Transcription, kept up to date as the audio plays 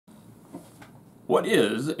What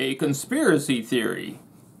is a conspiracy theory?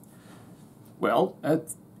 Well,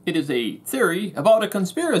 it is a theory about a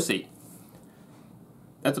conspiracy.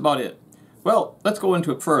 That's about it. Well, let's go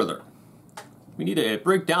into it further. We need to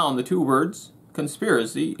break down the two words,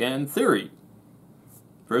 conspiracy and theory.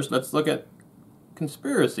 First, let's look at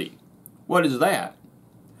conspiracy. What is that?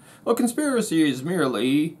 Well, conspiracy is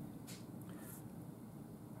merely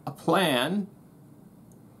a plan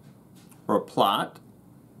or a plot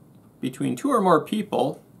between two or more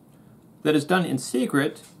people that is done in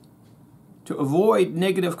secret to avoid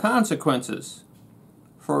negative consequences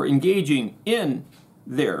for engaging in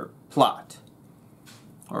their plot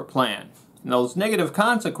or plan. And those negative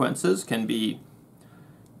consequences can be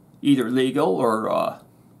either legal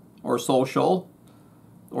or social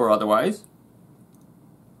or otherwise.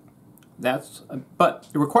 But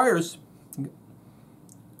it requires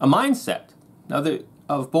a mindset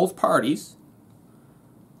of both parties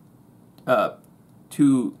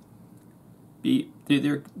to be,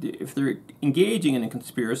 if they're engaging in a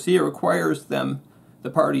conspiracy, it requires the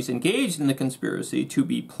parties engaged in the conspiracy to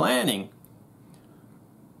be planning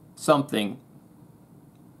something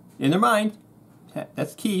in their mind.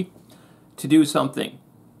 That's key, to do something.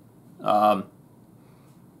 So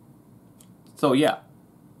yeah,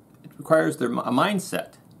 it requires a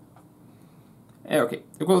mindset. Okay,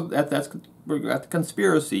 well, we're at the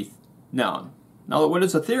conspiracy noun. Now, what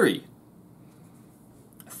is a theory?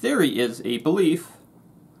 A theory is a belief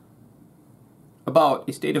about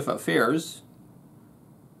a state of affairs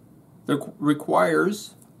that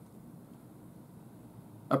requires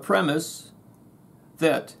a premise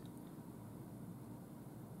that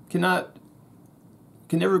can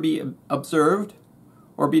never be observed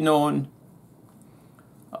or be known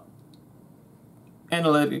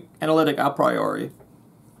analytic a priori.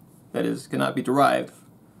 That is, cannot be derived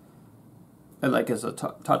like as a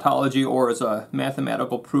tautology or as a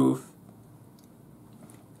mathematical proof.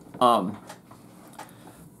 So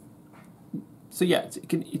yeah,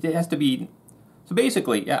 it has to be. So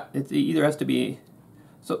basically, yeah, it either has to be.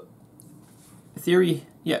 So theory,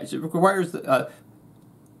 yeah, it requires it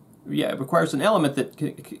requires an element that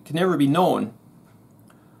can never be known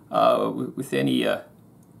with any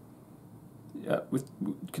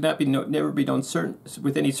never be known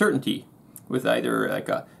with any certainty, with either like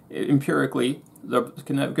empirically,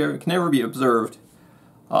 can never be observed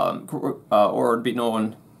or be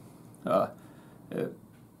known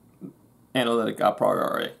analytic a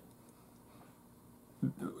priori.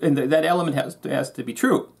 And that element has to be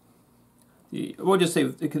true. We'll just say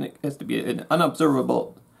it has to be an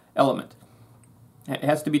unobservable element. It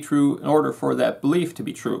has to be true in order for that belief to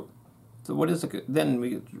be true. So what is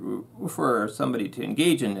then for somebody to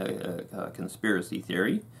engage in a conspiracy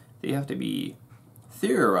theory, they have to be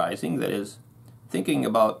theorizing, that is, thinking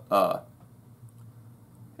about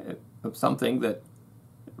something that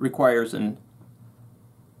requires an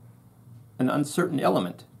uncertain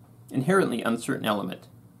element, inherently uncertain element.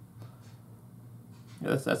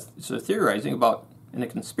 So theorizing about in a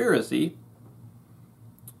conspiracy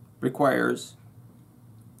requires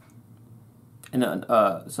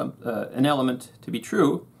an element to be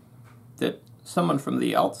true that someone from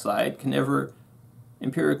the outside can never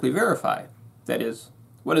empirically verify. That is,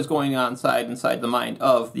 what is going on inside the mind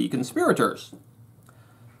of the conspirators.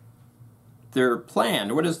 Their plan.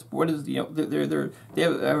 They have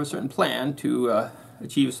a certain plan to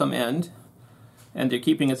achieve some end, and they're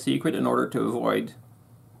keeping it secret in order to avoid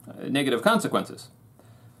negative consequences.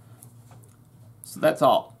 So that's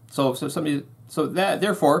all.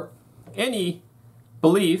 Therefore, any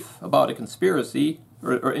belief about a conspiracy,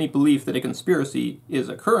 or any belief that a conspiracy is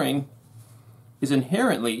occurring, is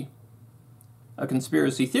inherently a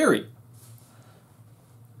conspiracy theory.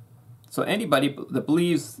 So anybody that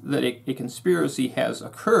believes that a conspiracy has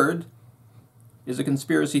occurred is a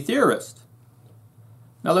conspiracy theorist.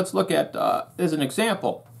 Now let's look at, as an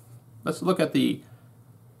example, let's look at the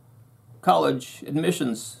college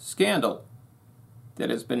admissions scandal that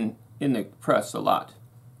has been in the press a lot.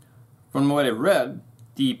 From what I've read,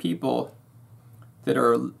 the people that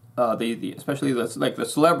are, especially like the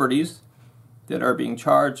celebrities that are being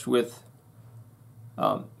charged with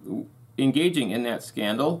engaging in that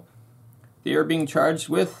scandal, they are being charged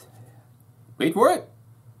with, wait for it,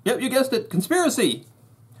 yep, you guessed it, conspiracy.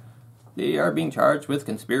 They are being charged with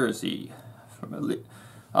conspiracy,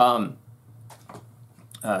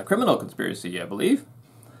 criminal conspiracy, I believe.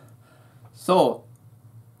 So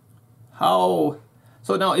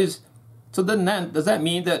then does that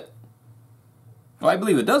mean that, well, I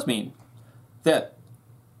believe it does mean that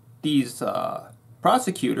these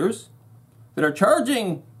prosecutors that are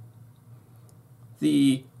charging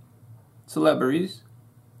the celebrities,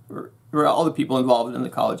 or all the people involved in the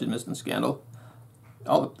college admissions scandal,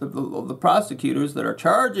 all the prosecutors that are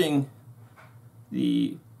charging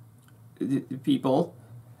the people,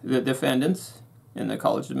 the defendants in the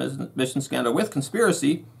college admissions scandal with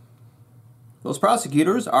conspiracy, those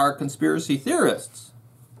prosecutors are conspiracy theorists,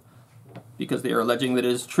 because they are alleging that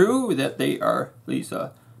it is true that they are these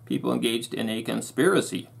people engaged in a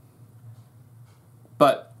conspiracy.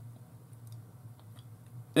 But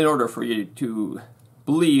in order for you to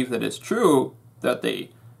believe that it's true that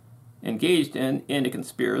they engaged in a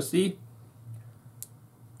conspiracy,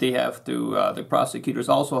 they have to, the prosecutors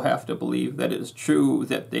also have to believe that it is true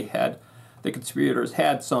that the conspirators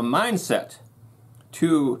had some mindset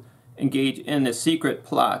to engage in a secret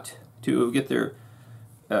plot to get their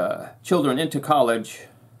children into college,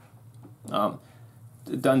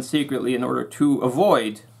 done secretly in order to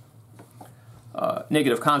avoid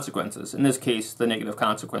negative consequences. In this case, the negative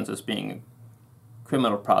consequences being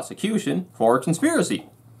criminal prosecution for conspiracy.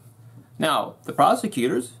 Now, the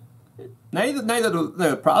prosecutors, neither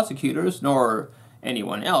the prosecutors nor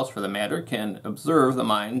anyone else, for the matter, can observe the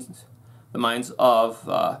minds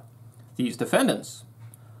of these defendants.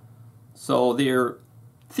 So they're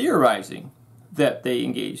theorizing that they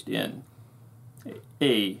engaged in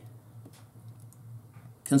a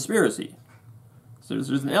conspiracy. So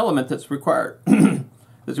there's an element that's required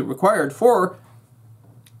that's required for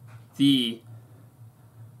the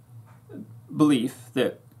belief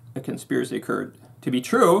that a conspiracy occurred to be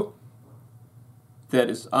true, that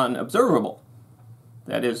is unobservable.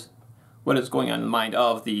 That is what is going on in the mind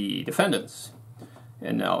of the defendants.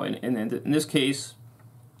 And now, in this case,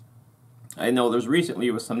 I know there's recently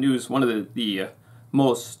was some news. One of the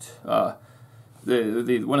most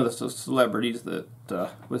one of the celebrities that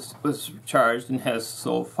was charged and has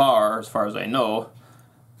so far, as far as I know,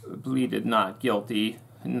 pleaded not guilty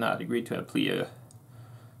and not agreed to a plea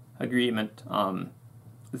agreement.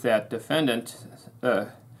 That defendant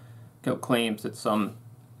claims that some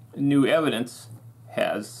new evidence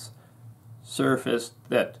has surfaced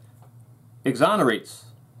that exonerates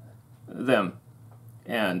them,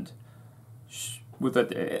 and with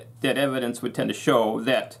that evidence would tend to show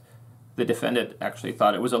that the defendant actually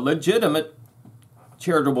thought it was a legitimate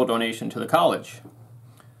charitable donation to the college,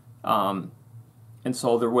 and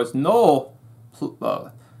so there was no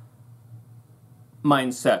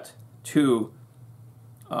mindset to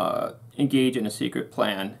engage in a secret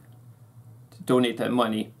plan to donate that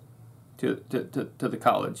money to the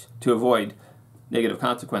college to avoid negative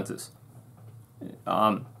consequences.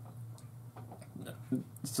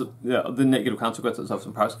 So, the negative consequences of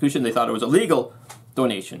some prosecution. They thought it was a legal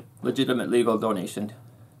donation, legitimate legal donation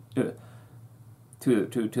to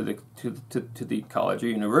the college or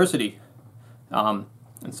university, and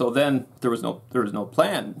so then there was no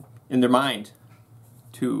plan in their mind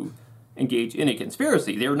to engage in a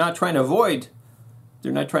conspiracy. They were not trying to avoid.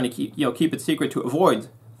 They're not trying to keep it secret to avoid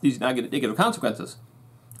these negative consequences.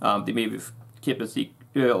 They maybe kept it secret.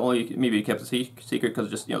 Only maybe kept it secret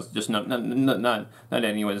because just not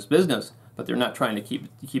anyone's business. But they're not trying to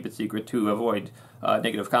keep it secret to avoid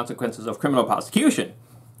negative consequences of criminal prosecution.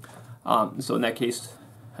 So in that case,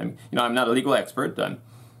 I'm not a legal expert.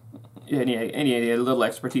 Any little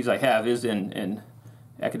expertise I have is in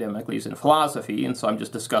academically is in philosophy, and so I'm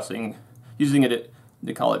just using it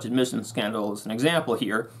the college admissions scandal as an example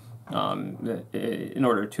here, in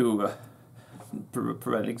order to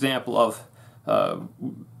provide an example of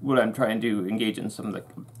what I'm trying to engage in some of the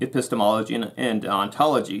epistemology and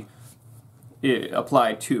ontology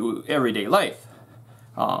applied to everyday life,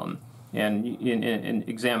 and in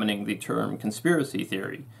examining the term conspiracy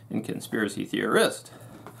theory and conspiracy theorist.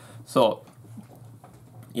 So,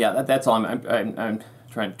 yeah, that's all I'm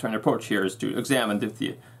trying to approach here, is to examine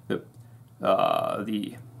the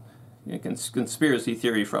conspiracy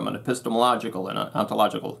theory from an epistemological and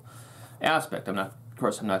ontological aspect. I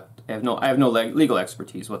have no legal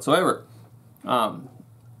expertise whatsoever.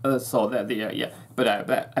 So that but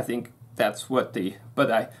I think that's what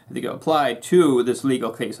I think applied to this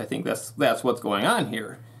legal case. I think that's what's going on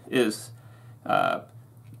here. Is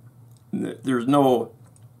there's no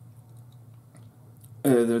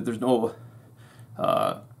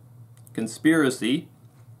conspiracy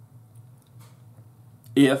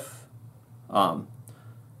if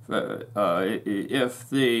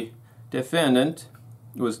the defendant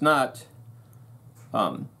was not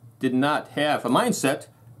did not have a mindset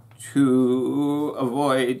to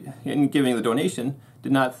avoid in giving the donation,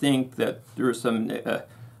 did not think that there were some going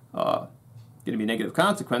to be negative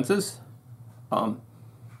consequences.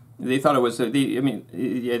 They thought it was. They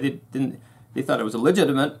didn't. they thought it was a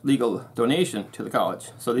legitimate legal donation to the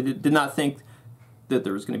college. So they did not think that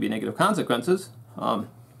there was going to be negative consequences by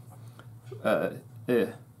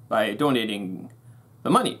donating the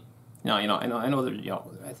money. Now, I know that,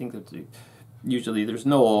 I think that usually there's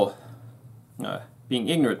no being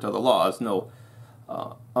ignorant of the law is no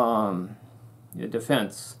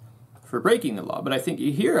defense for breaking the law. But I think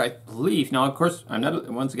here, I believe, now of course, I'm not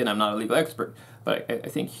a legal expert, but I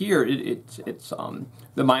think here it's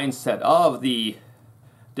the mindset of the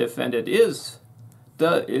defendant is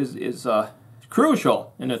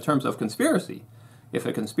crucial in the terms of conspiracy. If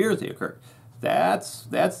a conspiracy occurred, that's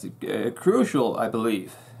crucial, I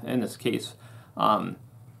believe, in this case, from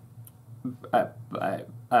a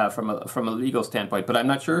legal standpoint. But I'm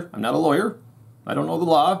not sure. I'm not a lawyer. I don't know the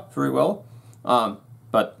law very well,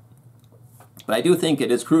 but I do think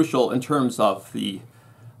it is crucial in terms of the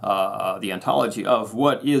ontology of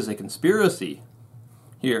what is a conspiracy.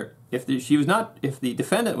 Here, if the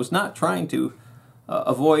defendant was not trying to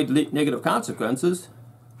avoid negative consequences,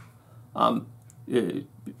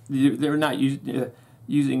 they're not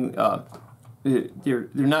using. They're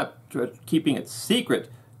not keeping it secret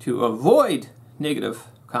to avoid negative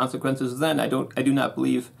consequences. Then I do not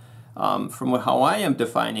believe, from how I am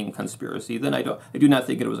defining conspiracy, then I do not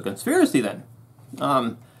think it was a conspiracy then.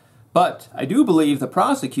 But I do believe the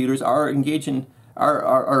prosecutors are engaging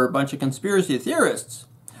are a bunch of conspiracy theorists.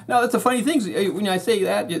 Now that's a funny thing. When I say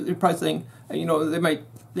that, you're probably saying, they might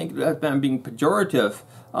think that I'm being pejorative.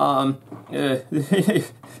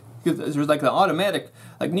 Because there's like an automatic,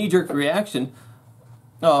 like knee-jerk reaction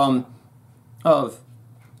of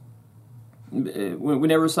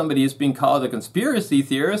whenever somebody is being called a conspiracy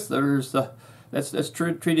theorist, that's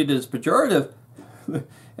treated as pejorative,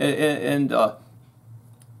 and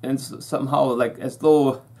somehow like as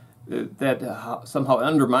though that somehow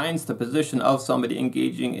undermines the position of somebody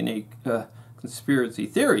engaging in a conspiracy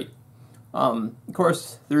theory. Of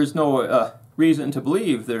course, there is no reason to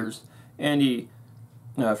believe there's any,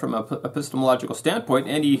 from an epistemological standpoint,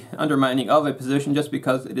 any undermining of a position just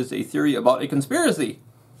because it is a theory about a conspiracy.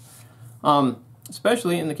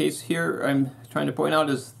 Especially in the case here, I'm trying to point out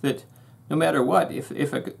is that no matter what,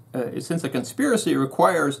 since a conspiracy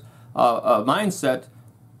requires a mindset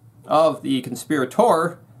of the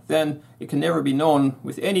conspirator, then it can never be known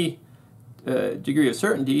with any degree of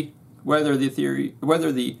certainty whether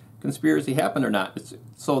the conspiracy happened or not.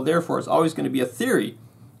 So therefore, it's always going to be a theory.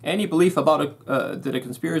 Any belief about that a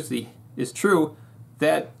conspiracy is true,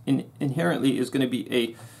 that inherently is going to be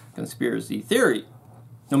a conspiracy theory,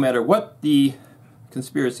 no matter what the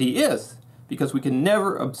conspiracy is, because we can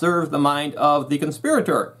never observe the mind of the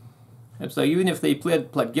conspirator. And so even if they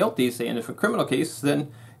pled guilty, say in a criminal case,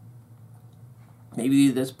 then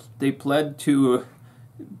maybe they pled to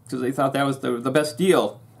because they thought that was the best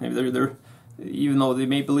deal. Maybe they're even though they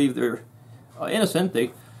may believe they're innocent,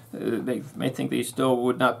 they may think they still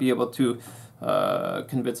would not be able to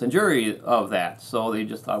convince a jury of that. So they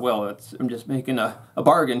just thought, well, I'm just making a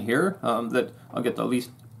bargain here that I'll get the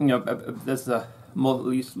least, that's the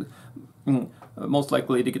most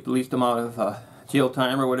likely to get the least amount of jail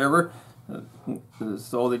time or whatever.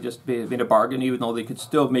 So they just made a bargain, even though they could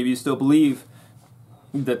still believe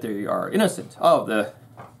that they are innocent of the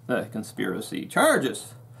conspiracy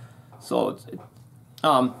charges. So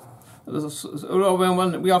we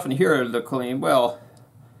often hear the claim, well,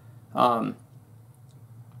 I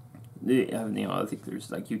think there's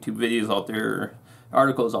like YouTube videos out there,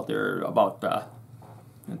 articles out there about that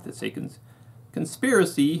say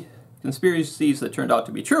conspiracies that turned out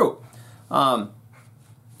to be true.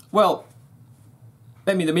 Well,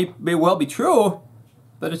 I mean, they may well be true,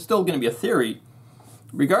 but it's still going to be a theory,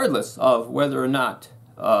 regardless of whether or not,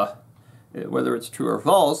 whether it's true or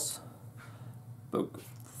false,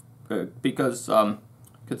 because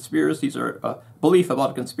conspiracies or belief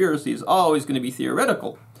about a conspiracy is always going to be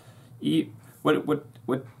theoretical.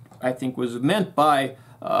 What I think was meant by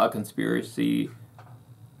conspiracy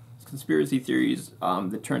theories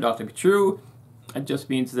that turned out to be true, it just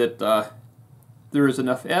means that there is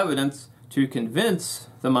enough evidence to convince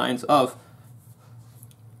the minds of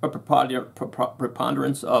a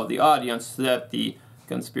preponderance of the audience that the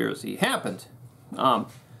conspiracy happened.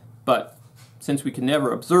 But since we can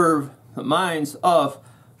never observe the minds of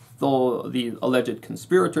the alleged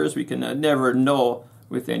conspirators, we can never know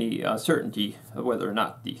with any certainty of whether or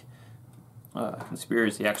not the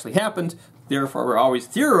conspiracy actually happened. Therefore, we're always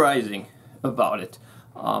theorizing about it,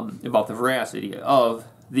 about the veracity of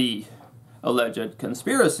the alleged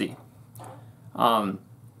conspiracy. Now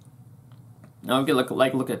I'm gonna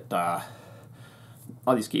look at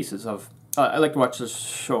all these cases of. I like to watch this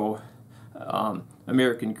show,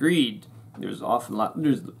 American Greed, there's a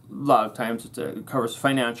lot of times it covers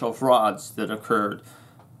financial frauds that occurred,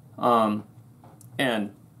 and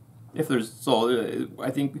if there's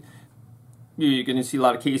I think you're going to see a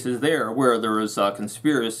lot of cases there where there is a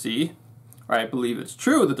conspiracy, or I believe it's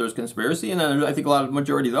true that there's conspiracy, and then I think a lot of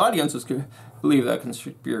majority of the audiences believe that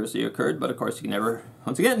conspiracy occurred. But of course, you can never,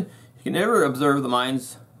 once again, you can never observe the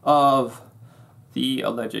minds of the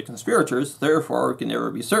alleged conspirators. Therefore, you can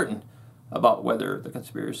never be certain about whether the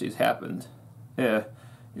conspiracies happened that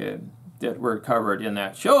were covered in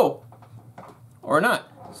that show or not.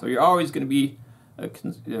 So you're always going to be a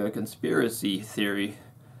conspiracy theory.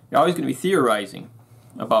 You're always going to be theorizing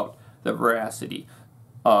about the veracity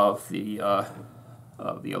of the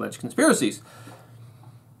alleged conspiracies.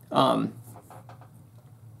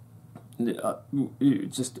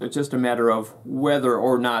 It's just a matter of whether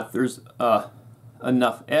or not there's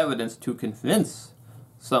enough evidence to convince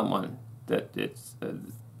someone that it's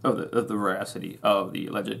of the veracity of the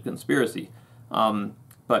alleged conspiracy.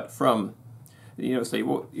 But from people say,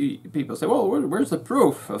 well, where's the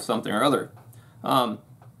proof of something or other?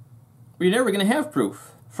 You're never going to have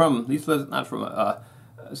proof from, at least not from a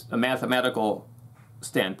mathematical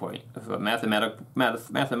standpoint, of a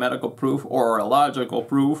mathematical proof or a logical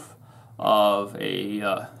proof of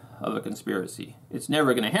a conspiracy. It's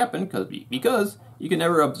never going to happen because you can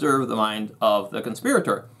never observe the mind of the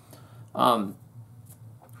conspirator.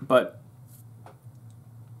 But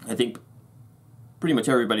I think pretty much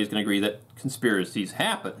everybody's going to agree that conspiracies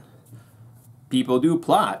happen. People do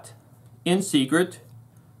plot in secret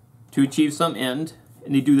to achieve some end,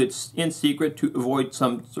 and they do that in secret to avoid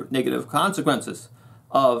some sort of negative consequences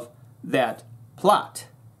of that plot,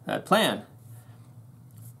 that plan.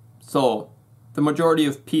 So the majority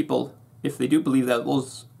of people, if they do believe that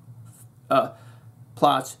those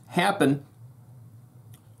plots happen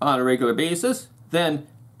on a regular basis, then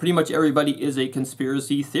pretty much everybody is a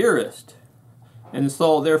conspiracy theorist. And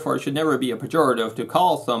so therefore it should never be a pejorative to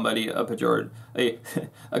call somebody a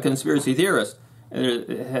conspiracy theorist. And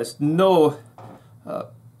it has no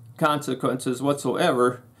consequences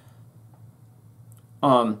whatsoever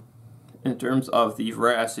in terms of the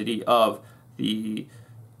veracity of the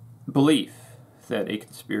belief that a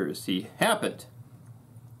conspiracy happened.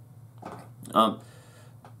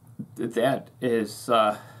 That is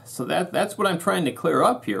so that's what I'm trying to clear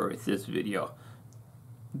up here with this video.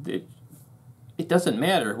 It doesn't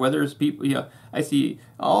matter whether it's people, I see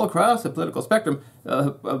all across the political spectrum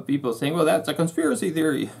of people saying, well, that's a conspiracy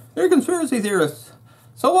theory. They're conspiracy theorists.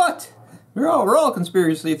 So what? We're all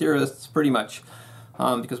conspiracy theorists pretty much,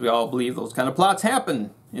 because we all believe those kind of plots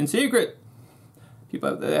happen in secret. People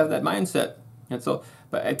have that mindset. And so,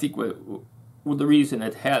 but I think the reason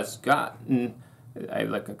it has gotten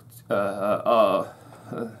a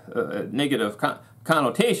negative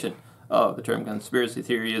connotation of the term conspiracy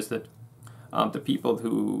theory is that the people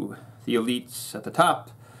the elites at the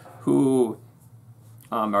top, who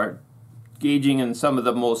are engaging in some of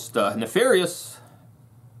the most nefarious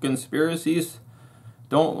conspiracies,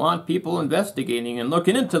 don't want people investigating and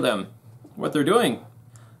looking into them, what they're doing.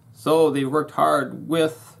 So they've worked hard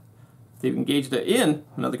they've engaged in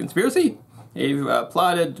another conspiracy. They've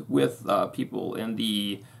plotted with people in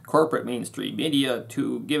the corporate mainstream media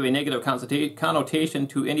to give a negative connotation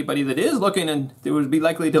to anybody that is looking, and they would be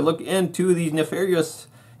likely to look into these nefarious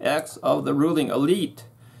acts of the ruling elite,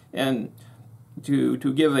 and to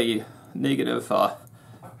give a negative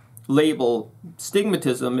label,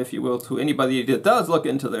 stigmatism, if you will, to anybody that does look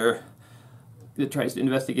into that tries to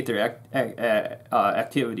investigate their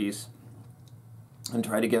activities, and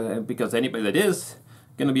try to get, because anybody that is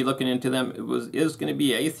going to be looking into them is going to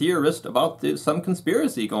be a theorist about some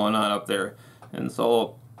conspiracy going on up there. And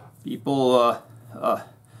so people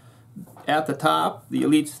at the top, the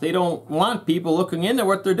elites, they don't want people looking into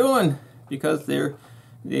what they're doing, because they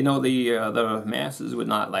know the masses would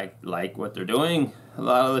not like what they're doing a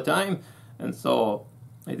lot of the time. And so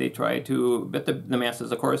they try to, but the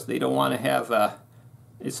masses, of course, they don't want to have a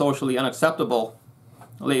socially unacceptable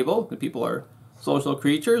label. The people are social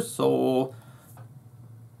creatures, so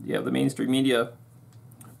you have the mainstream media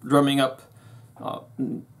drumming up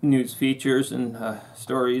news features and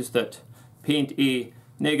stories that paint a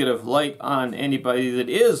negative light on anybody that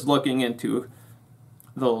is looking into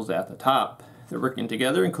those at the top. They're working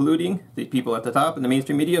together, including the people at the top and the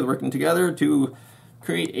mainstream media, working together to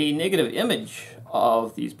create a negative image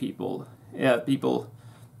of these people. People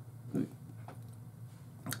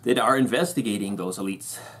that are investigating those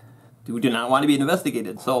elites, who do not want to be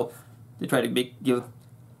investigated. So they try to give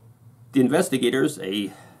the investigators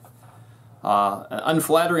an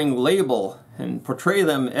unflattering label and portray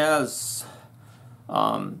them as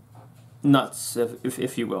nuts,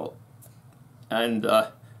 if you will, and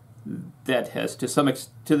that has to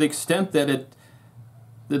the extent that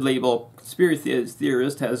the label conspiracy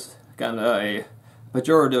theorist has kind of a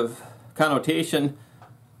pejorative connotation.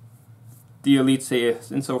 The elites say,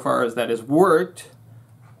 insofar as that has worked,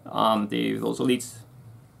 those elites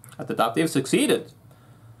at the top, they've succeeded.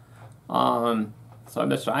 So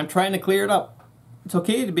I'm trying to clear it up. It's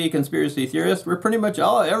okay to be a conspiracy theorist. We're pretty much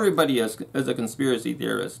everybody is a conspiracy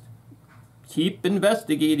theorist. Keep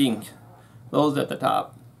investigating those at the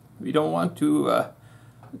top. We don't want to.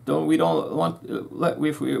 If we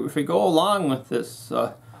go along with this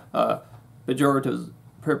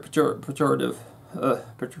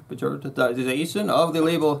pejorativization of the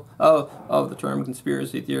label of the term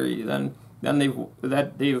conspiracy theory, then they've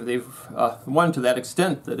won to that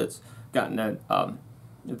extent that it's gotten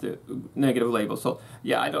the negative label. So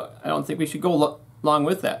yeah, I don't think we should go along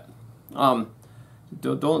with that. We don't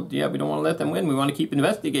want to let them win. We want to keep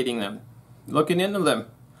investigating them, looking into them,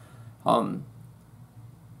 and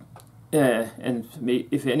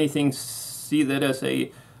if anything, see that as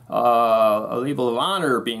a label of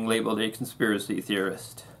honor, being labeled a conspiracy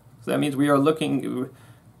theorist. So that means we are looking into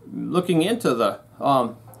the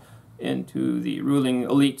ruling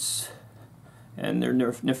elites and their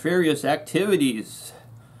nefarious activities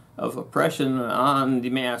of oppression on the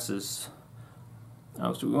masses.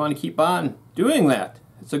 So we want to keep on doing that.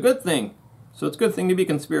 It's a good thing. So it's a good thing to be a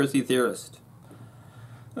conspiracy theorist.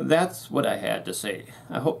 That's what I had to say.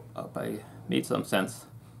 I hope I made some sense.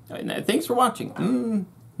 Thanks for watching.